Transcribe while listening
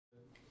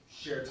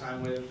share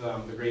time with.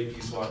 The Great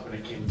Peace Walk, when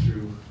I came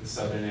through the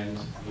southern end,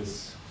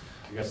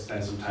 I got to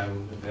spend some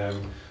time with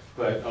them,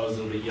 but I was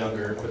a little bit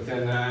younger. But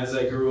then as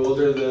I grew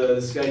older,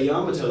 this guy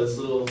Yamato, this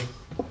little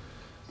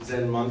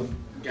Zen monk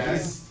guy,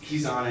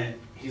 he's on it.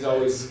 He's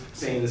always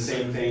saying the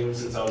same thing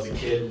since I was a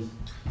kid.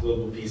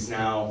 Global peace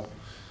now,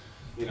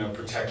 you know,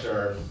 protect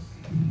our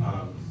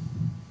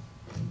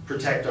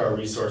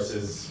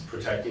resources,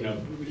 you know,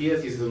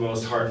 he's the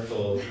most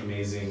heartful,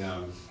 amazing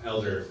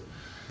elder,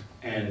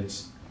 and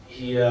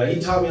he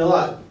taught me a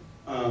lot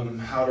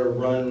how to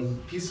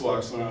run peace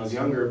walks when I was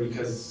younger,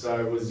 because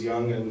I was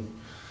young and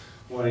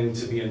wanting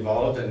to be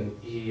involved, and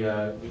we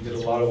did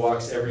a lot of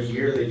walks every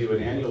year. They do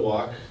an annual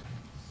walk,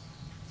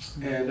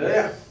 and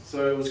yeah,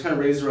 so I was kind of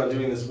raised around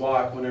doing this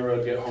walk. Whenever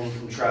I'd get home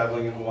from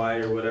traveling in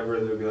Hawaii or whatever,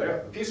 they'd be like,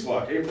 oh, peace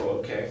walk, April,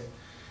 okay.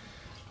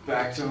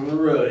 Back on the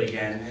road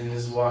again, and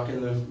just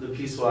walking the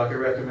peace walk. I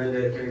recommend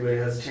it if anybody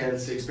has a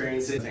chance to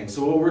experience it.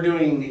 So what we're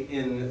doing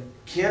in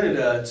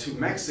Canada to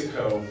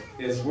Mexico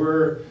is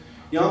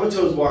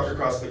Yamato's walked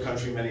across the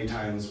country many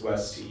times,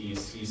 west to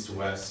east, east to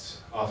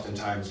west,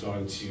 oftentimes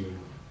going to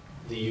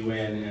the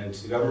UN and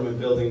to the government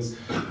buildings.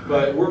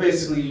 But we're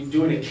basically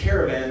doing a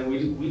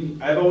caravan.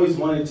 I've always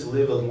wanted to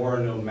live a more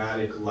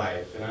nomadic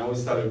life, and I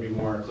always thought it would be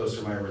more close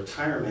to my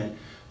retirement.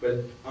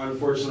 But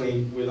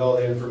unfortunately, with all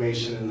the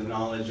information and the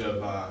knowledge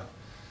of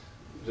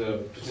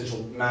the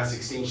potential mass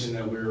extinction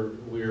that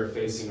we're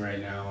facing right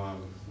now,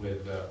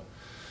 with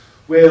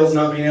whales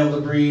not being able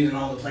to breed and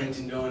all the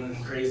plankton going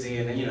crazy,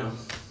 and you know,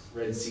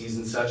 red seas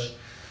and such,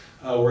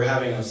 we're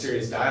having a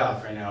serious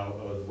die-off right now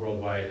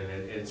worldwide, and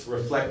it's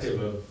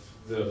reflective of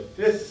the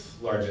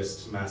 5th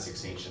largest mass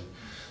extinction.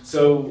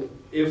 So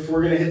if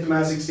we're going to hit the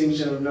mass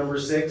extinction of number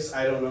 6,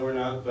 I don't know or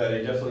not, but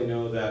I definitely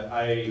know that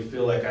I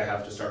feel like I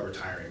have to start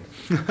retiring.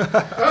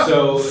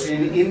 So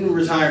in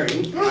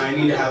retiring, I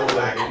need to have a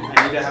wagon,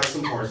 I need to have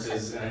some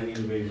horses, and I need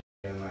to be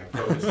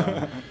focused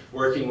on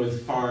working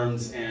with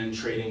farms and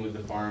trading with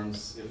the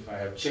farms. If I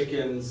have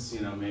chickens,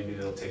 you know, maybe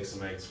they'll take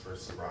some eggs for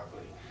some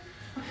broccoli.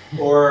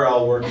 Or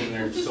I'll work in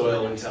their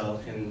soil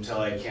until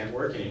I can't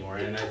work anymore.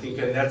 And I think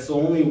that's the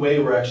only way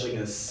we're actually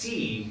going to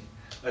see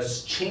a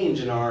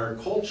change in our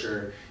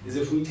culture, is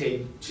if we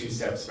take 2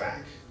 steps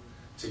back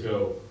to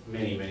go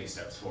many, many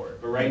steps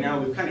forward. But right now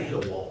we've kind of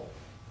hit a wall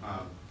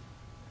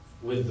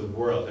with the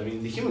world. I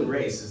mean, the human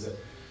race is a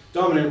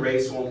dominant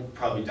race, won't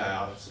probably die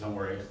off, so don't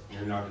worry.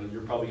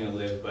 You're probably going to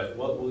live, but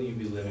what will you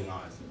be living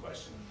on is the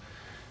question.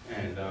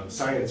 And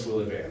science will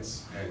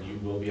advance, and you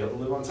will be able to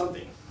live on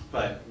something.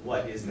 But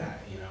what is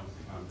that, you know?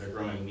 They're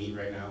growing meat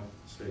right now.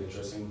 It's pretty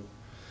interesting.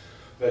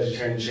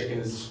 Vegetarian chicken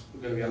is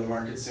going to be on the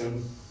market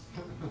soon.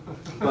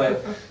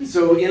 But,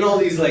 so in all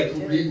these like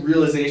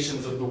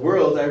realizations of the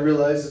world, I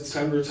realized it's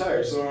time to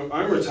retire. So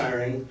I'm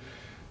retiring.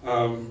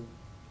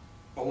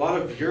 A lot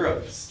of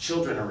Europe's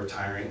children are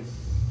retiring,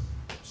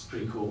 which is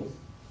pretty cool.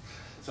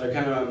 So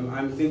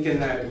I'm thinking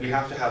that we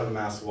have to have a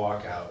mass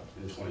walkout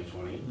in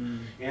 2020,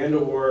 and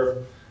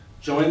or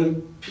join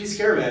the Peace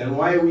Caravan. And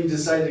why we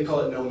decided to call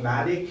it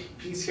Nomadic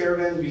Peace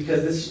Caravan,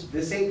 because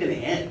this ain't gonna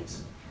end.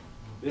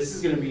 This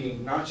is gonna be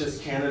not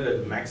just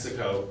Canada to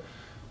Mexico.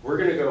 We're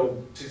gonna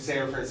go to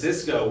San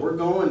Francisco. We're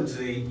going to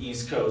the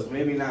East Coast,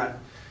 maybe not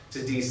to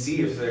DC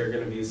if they're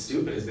gonna be as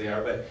stupid as they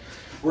are, but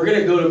we're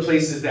gonna go to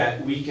places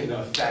that we can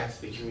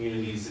affect the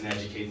communities and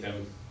educate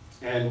them.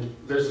 And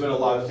there's been a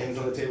lot of things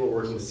on the table,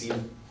 working with seed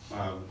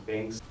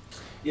banks.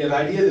 Yeah, the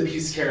idea of the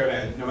Peace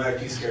Caravan,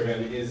 Nomadic Peace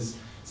Caravan, is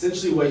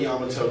essentially what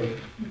Yamato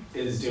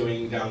is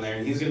doing down there,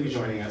 and he's going to be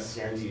joining us,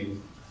 guaranteed.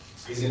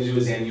 He's going to do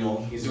his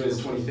annual. He's doing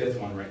his 25th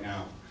one right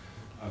now,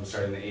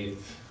 starting the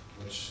 8th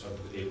of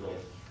April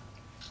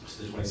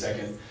to the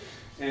 22nd.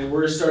 And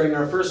we're starting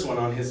our first one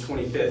on his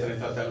 25th, and I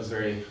thought that was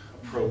very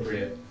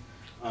appropriate.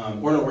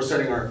 Or no, we're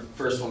starting our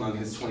first one on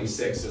his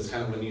 26th, so it's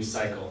kind of a new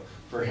cycle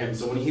for him.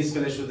 So when he's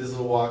finished with his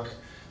little walk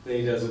that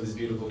he does with his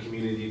beautiful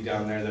community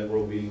down there that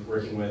we'll be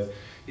working with,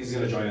 he's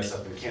going to join us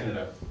up in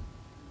Canada.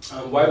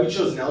 Why we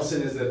chose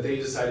Nelson is that they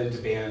decided to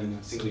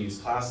ban single-use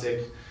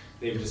plastic.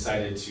 They've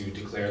decided to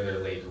declare their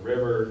lake a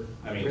river.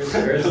 I mean, a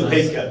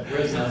lake an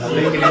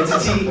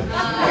entity.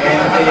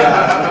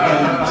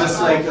 And just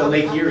like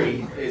Lake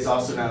Erie is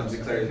also now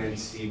declared an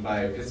entity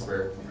by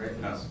Pittsburgh, right?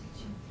 No,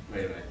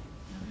 wait a minute.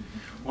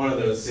 One of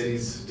those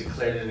cities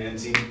declared an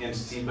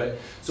entity. But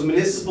so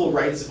municipal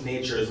rights of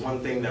nature is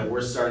one thing that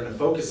we're starting to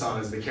focus on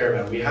as the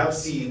Caravan. We have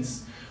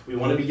seeds. We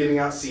want to be giving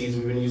out seeds.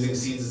 We've been using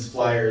seeds as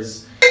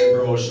flyers and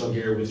promotional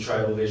gear with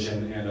Tribal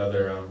Vision and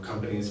other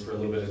companies for a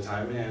little bit of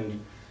time. And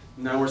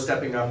now we're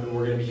stepping up, and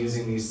we're going to be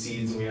using these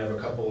seeds. And we have a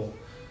couple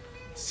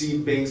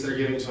seed banks that are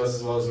giving to us,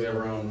 as well as we have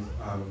our own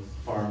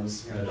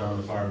farms, and a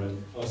Dharma farm,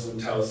 and also in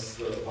Taos,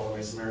 the Apollo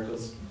Mesa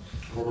Miracles,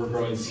 where we're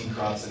growing seed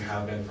crops and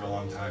have been for a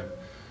long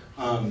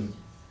time.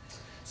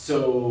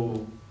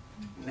 So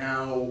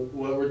now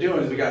what we're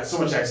doing is we got so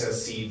much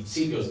excess seed.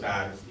 Seed goes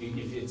bad.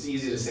 It's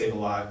easy to save a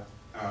lot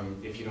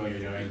if you know what you're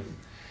doing.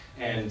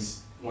 And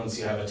once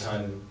you have a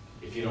ton,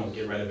 if you don't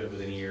get rid of it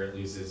within a year, it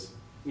loses,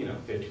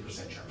 50%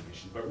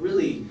 germination. But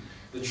really,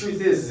 the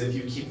truth is if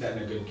you keep that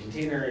in a good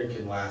container, it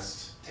can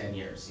last 10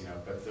 years, you know,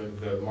 but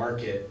the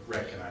market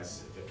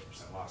recognizes it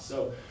 50% loss.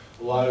 So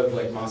a lot of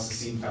like Masa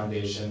Seed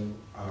Foundation,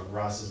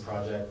 Ross's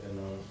project, and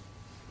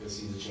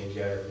he's a change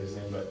guy for his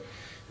name, but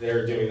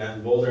they're doing that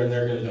in Boulder, and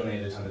they're going to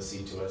donate a ton of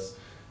seed to us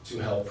to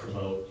help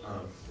promote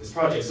this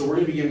project. So we're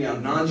going to be giving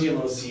out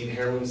non-GMO seed,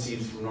 heirloom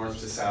seeds from north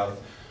to south.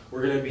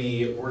 We're going to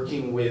be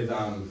working with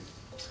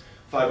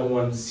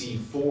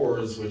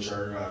 501c4s, which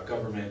are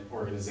government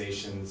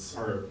organizations,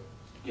 or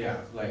yeah,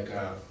 like,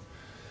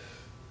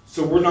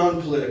 so we're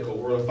non-political.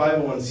 We're a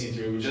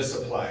 501c3, we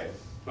just applied.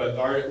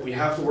 But we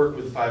have to work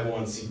with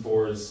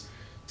 501c4s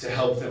to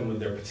help them with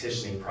their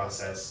petitioning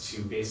process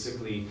to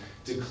basically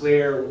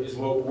declare, is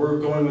what we're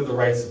going with the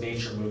rights of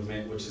nature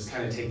movement, which is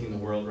kind of taking the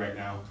world right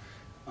now,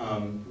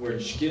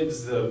 which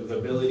gives the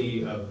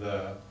ability of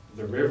the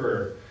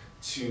river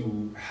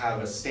to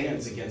have a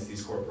stance against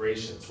these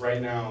corporations.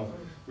 Right now,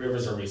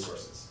 rivers are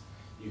resources.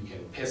 You can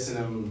piss in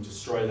them,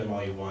 destroy them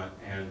all you want,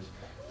 and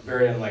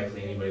very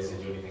unlikely anybody's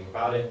going to do anything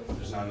about it.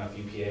 There's not enough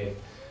EPA,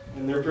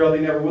 and there probably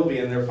never will be,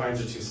 and their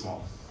fines are too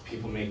small.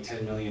 People make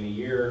 10 million a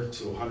year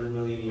to 100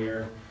 million a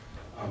year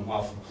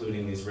off of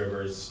polluting these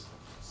rivers,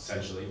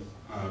 essentially,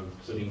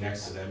 polluting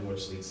next to them,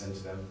 which leaks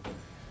into them.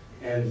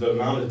 And the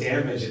amount of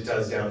damage it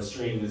does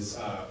downstream is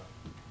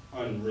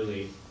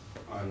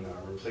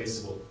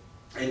unreplaceable,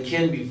 and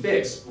can be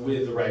fixed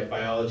with the right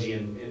biology,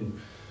 and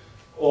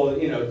all,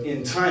 you know,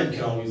 in time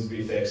can always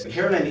be fixed. The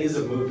Caravan is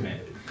a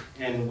movement,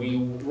 and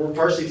we're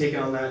partially taking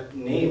on that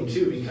name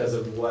too because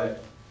of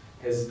what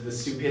is the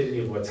stupidity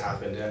of what's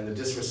happened and the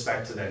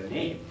disrespect to that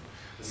name,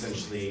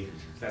 essentially,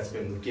 that's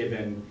been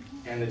given,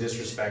 and the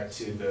disrespect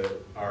to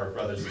our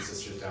brothers and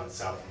sisters down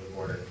south of the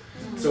border.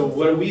 So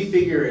what we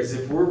figure is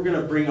if we're going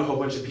to bring a whole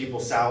bunch of people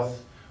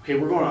south, okay,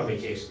 we're going on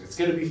vacation. It's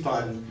going to be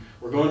fun.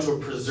 We're going to a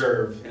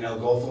preserve in El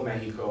Golfo,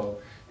 Mexico,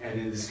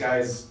 and this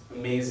guy's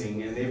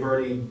amazing, and they're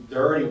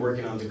already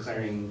working on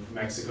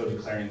Mexico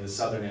declaring the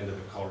southern end of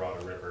the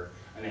Colorado River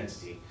an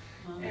entity.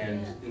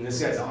 And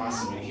this guy's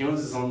awesome, and he owns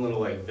his own little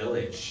like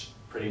village,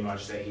 pretty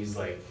much, that he's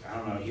like, I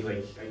don't know, he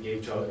like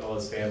gave to all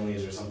his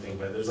families or something,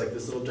 but there's like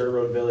this little dirt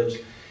road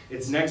village.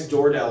 It's next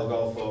door to El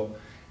Golfo,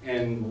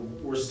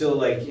 and we're still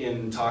like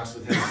in talks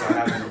with him, so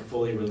I haven't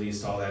fully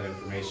released all that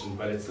information,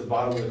 but it's the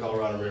bottom of the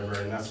Colorado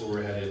River, and that's where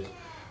we're headed,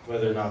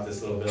 whether or not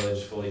this little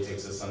village fully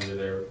takes us under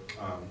their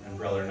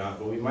umbrella or not.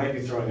 But we might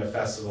be throwing a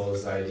festival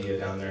as the idea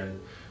down there, and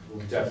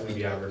we'll definitely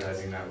be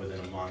advertising that within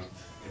a month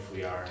if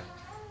we are.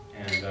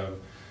 And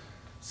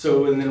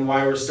and then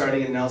why we're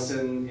starting in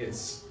Nelson,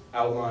 it's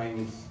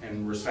outlawing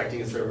and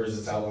respecting its rivers.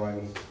 It's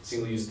outlawing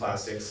single-use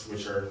plastics,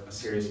 which are a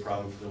serious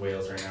problem for the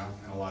whales right now,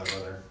 and a lot of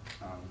other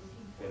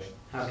fish.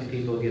 How can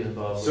people get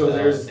involved? So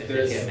if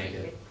they can't make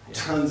it?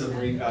 Tons of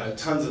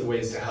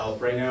ways to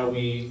help. Right now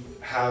we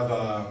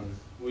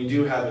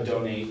do have a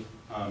donate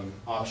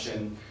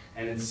option,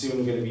 and it's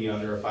soon going to be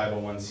under a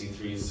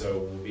 501c3, so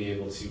we'll be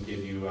able to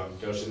give you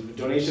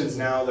donations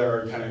now that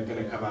are kind of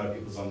going to come out of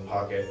people's own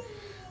pocket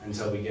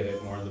until we get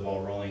it more of the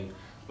ball rolling.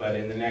 But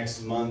in the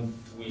next month,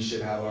 we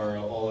should have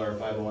all our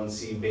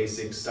 501c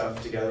basic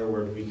stuff together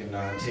where we can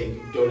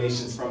take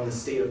donations from the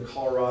state of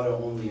Colorado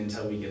only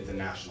until we get the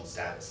national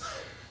status.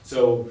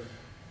 So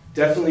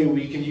definitely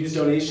we can use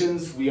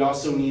donations. We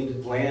also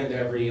need land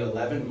every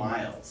 11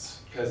 miles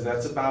because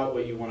that's about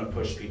what you want to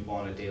push people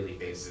on a daily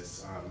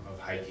basis of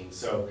hiking.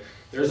 So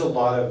there's a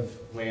lot of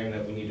land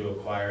that we need to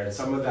acquire, and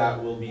some of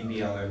that will be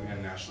BLM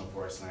and National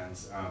Forest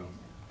lands.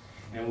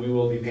 And we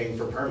will be paying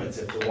for permits.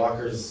 If the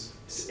walkers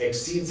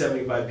exceed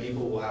 75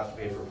 people, we'll have to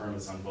pay for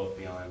permits on both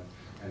BLM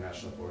and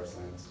National Forest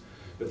lands.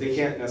 But they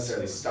can't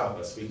necessarily stop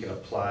us. We can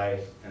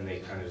apply, and they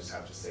kind of just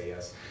have to say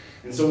yes.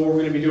 And so what we're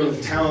going to be doing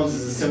with towns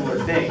is a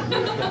similar thing.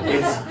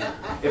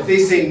 If they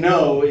say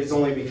no, it's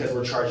only because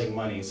we're charging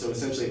money. So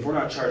essentially, if we're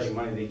not charging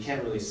money, they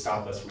can't really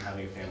stop us from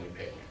having a family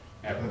picnic,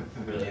 ever,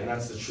 really. And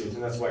that's the truth,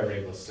 and that's why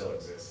Rainbow still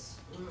exists,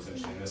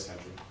 essentially, in this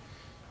country.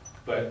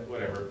 But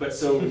whatever. But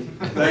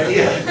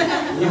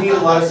yeah, we need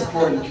a lot of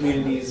support in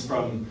communities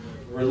from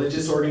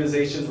religious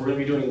organizations. We're going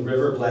to be doing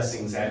river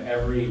blessings at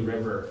every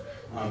river.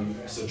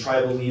 So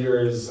tribal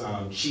leaders,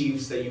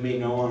 chiefs that you may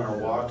know on our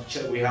walk.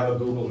 We have a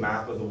Google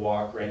map of the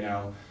walk right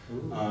now.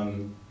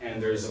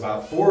 And there's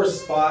about 4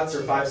 spots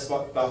or 5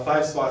 spots, about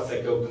 5 spots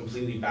that go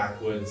completely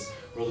backwoods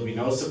where there'll be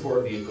no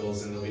support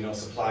vehicles and there'll be no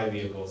supply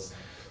vehicles.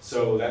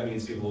 So that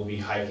means people will be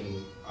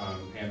hiking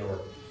and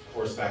or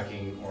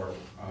horsebacking or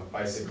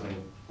bicycling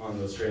on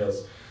those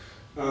trails.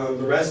 The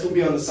rest will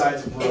be on the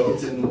sides of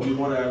roads, and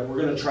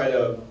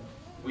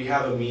we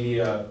have a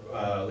media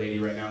lady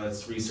right now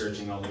that's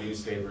researching all the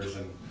newspapers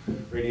and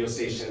radio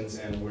stations,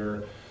 and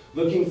we're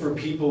looking for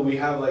people. We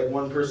have like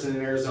one person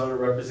in Arizona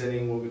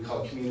representing what we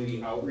call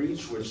community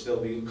outreach, which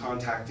they'll be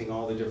contacting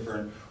all the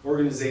different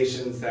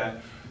organizations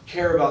that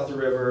care about the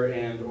river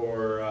and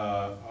or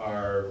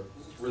are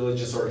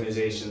religious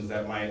organizations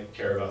that might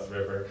care about the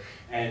river,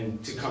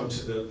 and to come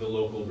to the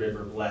local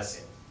river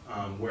blessing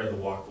where the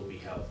walk will be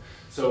held.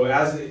 So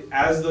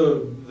as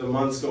the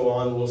months go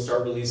on, we'll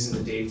start releasing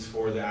the dates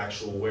for the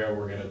actual where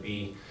we're going to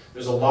be.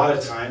 there's a lot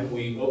of time.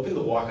 We opened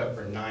the walk up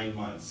for 9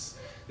 months.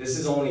 This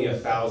is only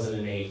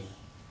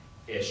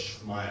 1,008-ish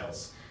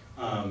miles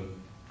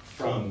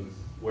from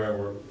where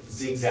we're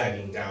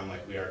zigzagging down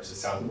like we are to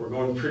south. We're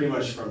going pretty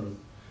much from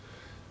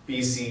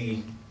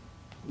BC,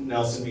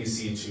 Nelson,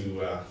 BC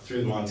to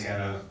through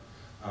Montana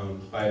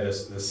by the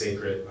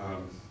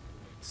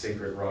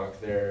sacred rock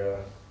there,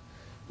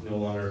 no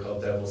longer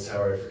called Devil's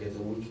Tower. I forget the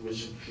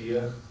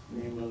Wikipedia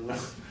name of the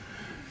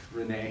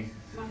Renee.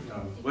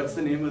 What's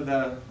the name of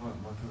the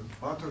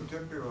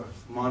Montotipula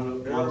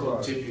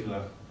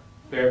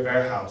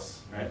Bear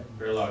House, right?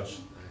 Bear Lodge,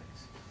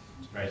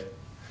 right?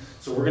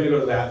 So we're gonna go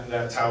to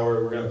that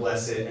tower. We're gonna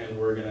bless it, and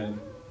we're gonna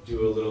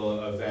do a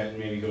little event.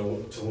 Maybe go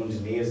to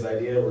Wounded Knee is the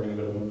idea. We're gonna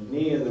go to Wounded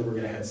Knee, and then we're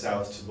gonna head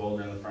south to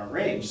Boulder and the Front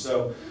Range.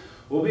 So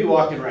we'll be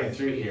walking right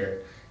through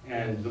here,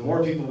 and the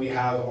more people we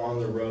have on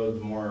the road,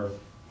 the more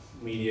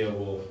media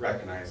will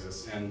recognize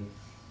us. And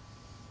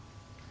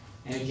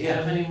if you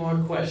have any more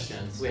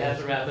questions, we have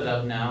to wrap it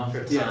up now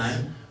for time.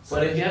 Yes.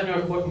 But if you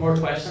have more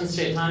questions,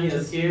 Chaitanya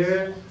is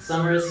here,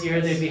 Summer is here.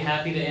 They'd be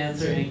happy to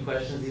answer any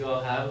questions you all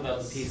have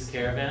about the Peace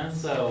Caravan.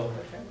 So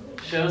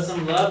show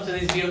some love to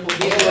these beautiful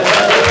people.